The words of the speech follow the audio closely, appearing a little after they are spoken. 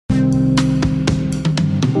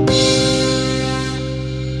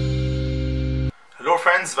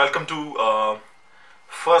Friends welcome to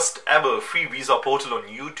first ever free visa portal on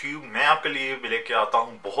YouTube. मैं आपके लिए लेके आता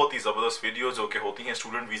हूँ बहुत ही ज़बरदस्त वीडियो जो कि होती हैं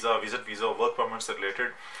student visa, visit visa, work permit से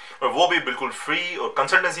रिलेटेड, और वो भी बिल्कुल फ्री। और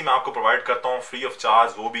कंसल्टेंसी मैं आपको प्रोवाइड करता हूँ फ्री ऑफ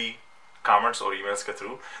चार्ज, वो भी कमेंट्स और ईमेल्स के थ्रू।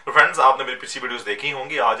 तो फ्रेंड्स, आपने मेरी पिछली वीडियोस देखी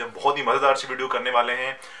होंगी। आज हम बहुत ही मज़ेदार सी वीडियो करने वाले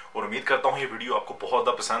हैं और उम्मीद करता हूँ ये वीडियो आपको बहुत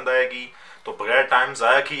ज़्यादा पसंद आएगी। तो बगैर टाइम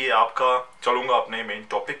ज़ाया किए आपका चलूँगा अपने मेन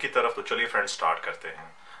टॉपिक की तरफ। तो चलिए फ्रेंड्स, स्टार्ट करते हैं।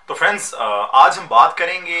 तो फ्रेंड्स, आज हम बात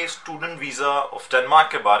करेंगे स्टूडेंट वीज़ा ऑफ डेनमार्क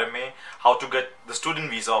के बारे में, how to get the student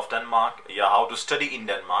visa of Denmark या how to study in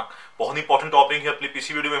Denmark. बहुत इंपॉर्टेंट टॉपिक है। अपनी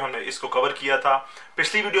पिछली वीडियो में हमने इसको कवर किया था।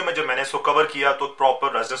 पिछली वीडियो में जब मैंने इसको कवर किया तो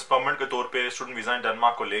प्रॉपर रेजिडेंस परमिट के तौर पे स्टूडेंट वीज़ा इन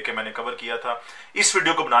डेनमार्क को लेके मैंने कवर किया था। इस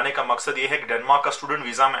वीडियो को बनाने का मकसद ये है कि डेनमार्क का स्टूडेंट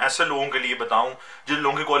वीज़ा मैं ऐसे लोगों के लिए बताऊं जिन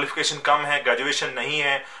लोगों की क्वालिफिकेशन कम है, ग्रेजुएशन नहीं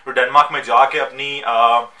है, तो डेनमार्क में जाके अपनी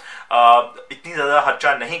इतनी ज़्यादा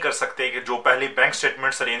खर्चा नहीं कर सकते कि जो पहले बैंक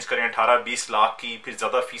स्टेटमेंट्स अरेंज करें 18-20 लाख की, फिर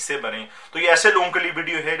ज़्यादा फीसें बने। तो ये ऐसे लोगों के लिए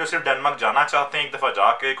वीडियो है जो सिर्फ डेनमार्क जाना चाहते हैं, एक दफ़ा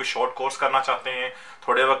जाके कुछ शॉर्ट कोर्स करना चाहते हैं,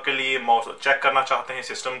 थोड़े वक्त के लिए चेक करना चाहते हैं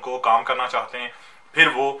सिस्टम को, काम करना चाहते हैं, फिर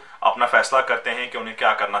वो अपना फैसला करते हैं कि उन्हें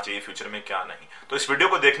क्या करना चाहिए फ्यूचर में, क्या नहीं। तो इस वीडियो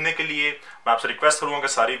को देखने के लिए मैं आपसे रिक्वेस्ट करूंगा कि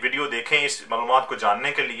सारी वीडियो देखें इस मालूमात को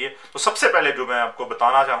जानने के लिए। तो सबसे पहले जो मैं आपको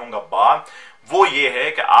बताना चाहूंगा बात वो ये है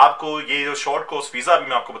कि आपको ये जो शॉर्ट कोर्स वीज़ा भी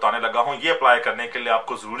मैं आपको बताने लगा हूं, ये अप्लाई करने के लिए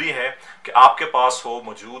आपको ज़रूरी है कि आपके पास हो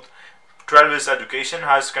मौजूद 12 years education,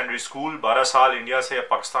 higher secondary school, 12 साल इंडिया से या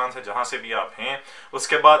पाकिस्तान से जहां से भी आप हैं।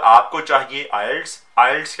 उसके बाद आपको चाहिए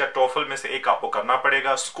आइल्स या टोफल में से एक आपको करना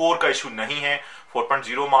पड़ेगा। स्कोर का इशू नहीं है,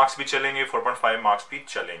 4.0 मार्क्स भी चलेंगे, 4.5 मार्क्स भी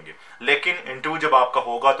चलेंगे। लेकिन इंटरव्यू जब आपका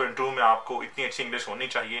होगा तो इंटरव्यू में आपको इतनी अच्छी इंग्लिश होनी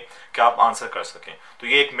चाहिए कि आप आंसर कर सकें। तो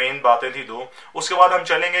ये एक मेन बातें थी दो। उसके बाद हम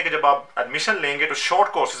चलेंगे कि जब आप एडमिशन लेंगे तो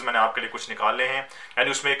शॉर्ट कोर्सेज मैंने आपके लिए कुछ निकाले हैं।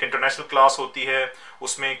 यानी उसमें एक इंटरनेशनल क्लास होती है,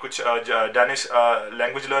 उसमें कुछ डेनिश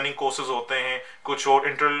लैंग्वेज लर्निंग कोर्सेज होते हैं, कुछ और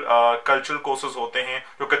इंटरकल्चरल कोर्सेज होते हैं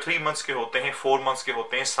जो कि 3 मंथ्स के होते हैं, 4 मंथ्स के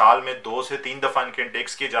होते हैं। साल में 2 से 3 दफा इनके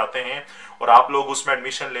इंटेक्स किए जाते हैं और आप लोग उसमें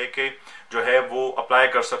एडमिशन लेके जो है वो अप्लाई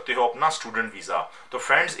कर सकते हो अपना स्टूडेंट वीज़ा। तो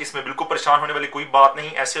फ्रेंड्स, इसमें बिल्कुल परेशान होने वाली कोई बात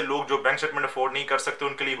नहीं। ऐसे लोग जो बैंक स्टेटमेंट अफोर्ड नहीं कर सकते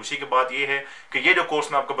उनके लिए खुशी की बात ये है कि ये जो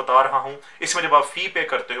कोर्स मैं आपको बता रहा हूँ, इसमें जब आप फी पे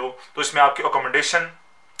करते हो तो इसमें आपकी अकोमोडेशन,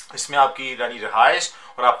 इसमें आपकी यानी रिहाइश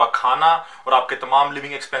और आपका खाना और आपके तमाम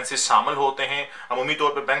लिविंग एक्सपेंसेस शामिल होते हैं। अमूमी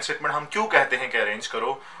तौर पर बैंक स्टेटमेंट हम क्यों कहते हैं कि अरेंज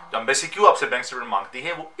करो, एम्बेसी क्यों आपसे बैंक स्टेटमेंट मांगती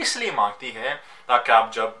है, वो इसलिए मांगती है ताकि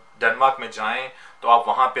आप जब डेनमार्क में जाएं तो आप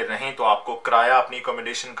वहां पे रहें तो आपको किराया अपनी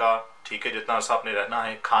अकोमोडेशन का, ठीक है, जितना अर्सा आपने रहना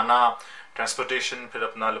है, खाना, ट्रांसपोर्टेशन, फिर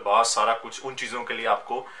अपना लिबास, सारा कुछ, उन चीज़ों के लिए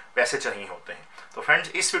आपको पैसे चाहिए होते हैं। तो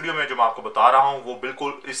फ्रेंड्स, इस वीडियो में जो मैं आपको बता रहा हूँ वो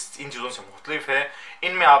बिल्कुल इन चीज़ों से मुख्तलिफ है।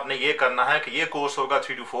 इनमें आपने ये करना है कि ये कोर्स होगा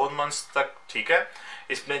 3 to 4 मंथ्स तक, ठीक है।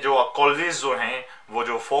 इसमें जो कॉलेजेस जो हैं, वो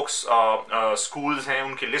जो फोक्स स्कूल्स हैं,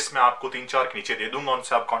 उनकी लिस्ट में आपको 3-4 के नीचे दे दूंगा,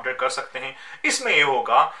 उनसे आप कांटेक्ट कर सकते हैं। इसमें ये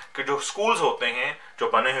होगा कि जो स्कूल्स होते हैं जो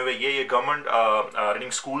बने हुए, ये गवर्नमेंट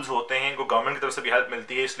रनिंग स्कूल्स होते हैं, इनको गवर्नमेंट की तरफ से भी हेल्प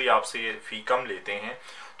मिलती है, इसलिए आपसे ये फी कम लेते हैं।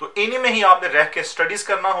 तो इन्हीं में ही आपने रह के स्टडीज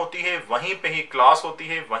करना होती है, वहीं पे ही क्लास होती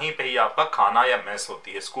है, वहीं पे ही आपका खाना या मेस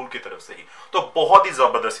होती है स्कूल की तरफ से ही। तो बहुत ही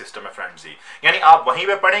जबरदस्त सिस्टम है फ्रेंड्स जी। यानी आप वहीं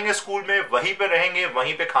पे पढ़ेंगे, स्कूल में वहीं पे रहेंगे,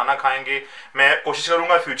 वहीं पे खाना खाएंगे। मैं कोशिश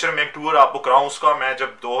करूंगा फ्यूचर में एक टूर आपको कराऊं उसका। मैं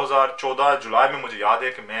जब 2014 जुलाई में, मुझे याद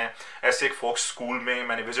है कि मैं ऐसे एक फोक्स स्कूल में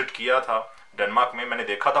मैंने विजिट किया था डेनमार्क में। मैंने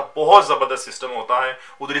देखा था बहुत जबरदस्त सिस्टम होता है।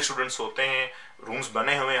 उधर ही स्टूडेंट्स होते हैं, रूम्स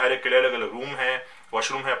बने हुए हैं, हर एक के लिए अलग अलग रूम है,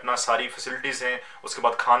 वॉशरूम है, अपना सारी फैसिलिटीज हैं। उसके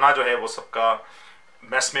बाद खाना जो है वो सबका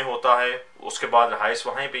मेस में होता है। उसके बाद रहाइश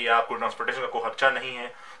वहीं पे, या आपको ट्रांसपोर्टेशन का कोई खर्चा नहीं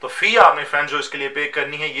है। तो फी आपने फ्रेंड्स जो इसके लिए पे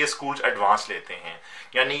करनी है, ये स्कूल्स एडवांस लेते हैं।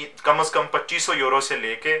 यानी कम से कम 2500 यूरो से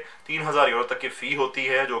लेके 3000 यूरो तक की फी होती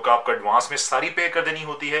है, जो कि आपको एडवांस में सारी पे कर देनी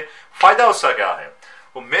होती है। फायदा उसका क्या है?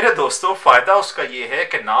 वो मेरे दोस्तों, फायदा उसका ये है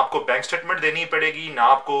कि ना आपको बैंक स्टेटमेंट देनी पड़ेगी, ना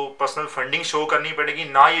आपको पर्सनल फंडिंग शो करनी पड़ेगी,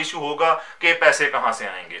 ना ये इशू होगा कि पैसे कहाँ से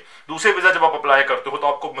आएंगे। दूसरे वीजा जब आप अप्लाई करते हो तो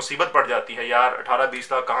आपको मुसीबत पड़ जाती है, यार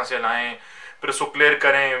 18-20 लाख कहाँ से लाएं, फिर उसको क्लियर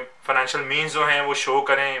करें, फाइनेंशियल मीन्स जो हैं वो शो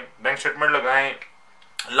करें, बैंक स्टेटमेंट लगाएं।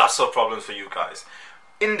 Lots of problems for you guys.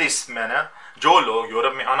 In this manner जो लोग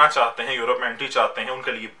यूरोप में आना चाहते हैं, यूरोप में एंट्री चाहते हैं,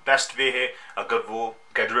 उनके लिए बेस्ट वे है, अगर वो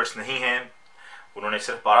ग्रेजुएट्स नहीं हैं, उन्होंने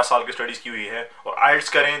सिर्फ 12 साल की स्टडीज की हुई है, और आइल्स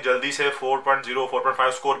करें जल्दी से, 4.0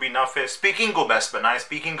 4.5 स्कोर भी ना, फिर स्पीकिंग को बेस्ट बनाएं।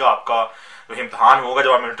 स्पीकिंग का आपका जो इम्तहान होगा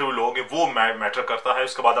जब आप इंटरव्यू लोगे वो मैटर करता है।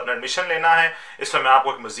 उसके बाद अपना एडमिशन लेना है। इसमें मैं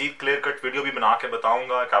आपको एक मजीद क्लियर कट वीडियो भी बना के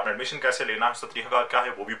बताऊंगा कि आपने एडमिशन कैसे लेना है, उसका तरीका क्या है,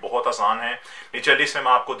 वो भी बहुत आसान है। नीचे लिस्ट में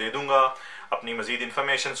मैं आपको दे दूंगा अपनी मजीद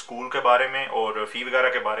इन्फॉर्मेशन स्कूल के बारे में और फी वगैरह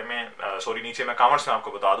के बारे में। नीचे मैं कमेंट्स में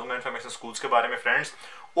आपको बता दूंगा इन्फॉर्मेशन स्कूल्स के बारे में फ्रेंड्स।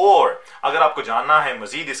 और अगर आपको जानना है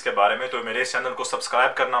मजीद इसके बारे में तो मेरे इस चैनल को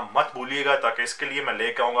सब्सक्राइब करना मत भूलिएगा, ताकि इसके लिए मैं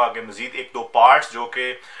लेकर आऊँगा आगे मजीद 1-2 पार्ट्स जो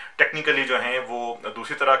कि टेक्निकली जो हैं वो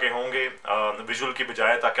दूसरी तरह के होंगे विजुअल की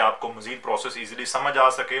बजाय, ताकि आपको मजीद प्रोसेस इजीली समझ आ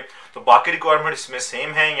सके। तो बाकी रिक्वायरमेंट इसमें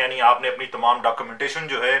सेम है, यानी आपने अपनी तमाम डॉक्यूमेंटेशन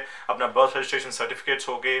जो है, अपना बर्थ रजिस्ट्रेशन सर्टिफिकेट्स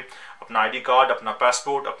हो गए, अपना आईडी कार्ड, अपना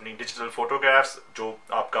पासपोर्ट, अपनी डिजिटल फोटोग्राफ्स, जो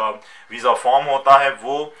आपका वीज़ा फॉर्म होता है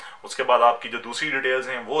वो, उसके बाद आपकी जो दूसरी डिटेल्स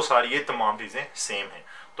हैं वो सारी, ये तमाम चीज़ें सेम हैं।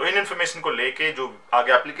 तो इन इन्फॉर्मेशन को लेके जो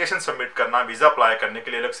आगे एप्लीकेशन सबमिट करना, वीज़ा अप्लाई करने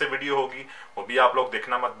के लिए अलग से वीडियो होगी, वो भी आप लोग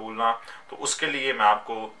देखना मत भूलना। तो उसके लिए मैं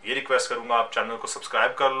आपको ये रिक्वेस्ट करूंगा, आप चैनल को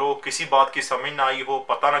सब्सक्राइब कर लो। किसी बात की समझ ना आई हो,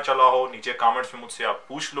 पता ना चला हो, नीचे कमेंट्स में मुझसे आप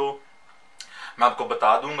पूछ लो, मैं आपको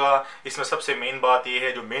बता दूंगा। इसमें सबसे मेन बात ये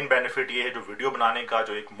है, जो मेन बेनिफिट ये है, जो वीडियो बनाने का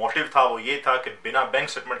जो एक मोटिव था वो ये था कि बिना बैंक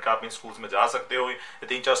स्टेटमेंट के आप इन स्कूल्स में जा सकते हो। ये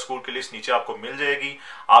 3-4 स्कूल की लिस्ट नीचे आपको मिल जाएगी,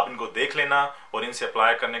 आप इनको देख लेना और इनसे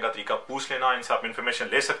अप्लाई करने का तरीका पूछ लेना, इनसे आप इन्फॉर्मेशन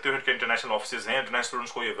ले सकते हो। इनके इंटरनेशनल ऑफिस हैं, इंटरनेशनल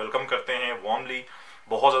स्टूडेंट्स को ये वेलकम करते हैं वार्मली,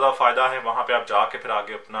 बहुत ज़्यादा फायदा है। वहाँ पे आप जाके फिर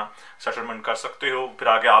आगे अपना सेटलमेंट कर सकते हो, फिर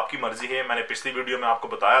आगे आपकी मर्जी है। मैंने पिछली वीडियो में आपको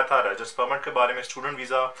बताया था रेजिडेंस परमिट के बारे में, student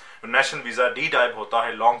visa, national visa D type होता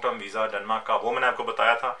है, लॉन्ग टर्म वीज़ा डेनमार्क का, वो मैंने आपको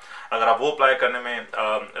बताया था। अगर आप वो अप्लाई करने में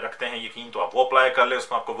रखते हैं यकीन तो आप वो अप्लाई कर ले,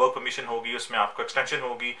 उसमें आपको वर्क परमिशन होगी, उसमें आपको एक्सटेंशन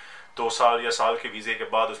होगी 2 साल या साल के वीज़े के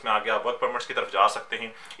बाद, उसमें आगे आप वर्क परमिट्स की तरफ जा सकते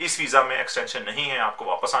हैं। इस वीज़ा में एक्सटेंशन नहीं है, आपको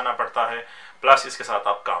वापस आना पड़ता है, प्लस इसके साथ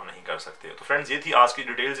आप काम नहीं कर सकते। तो फ्रेंड्स, ये थी आज की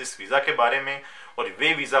डिटेल्स इस वीज़ा के बारे में, और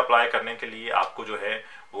वे वीज़ा अप्लाई करने के लिए आपको जो है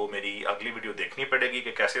वो मेरी अगली वीडियो देखनी पड़ेगी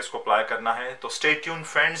कि कैसे इसको अप्लाई करना है। तो स्टे ट्यून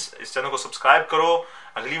फ्रेंड्स, इस चैनल को सब्सक्राइब करो,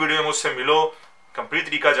 अगली वीडियो में मुझसे मिलो, कंप्लीट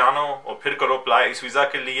तरीका जानो और फिर करो अप्लाई इस वीज़ा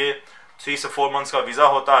के लिए। 3 से 4 मंथ्स का वीज़ा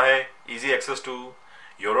होता है, easy access to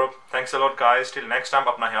Europe. Thanks a lot guys, till next time,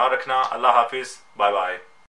 अपना ख्याल रखना, अल्लाह हाफिज, बाय बाय।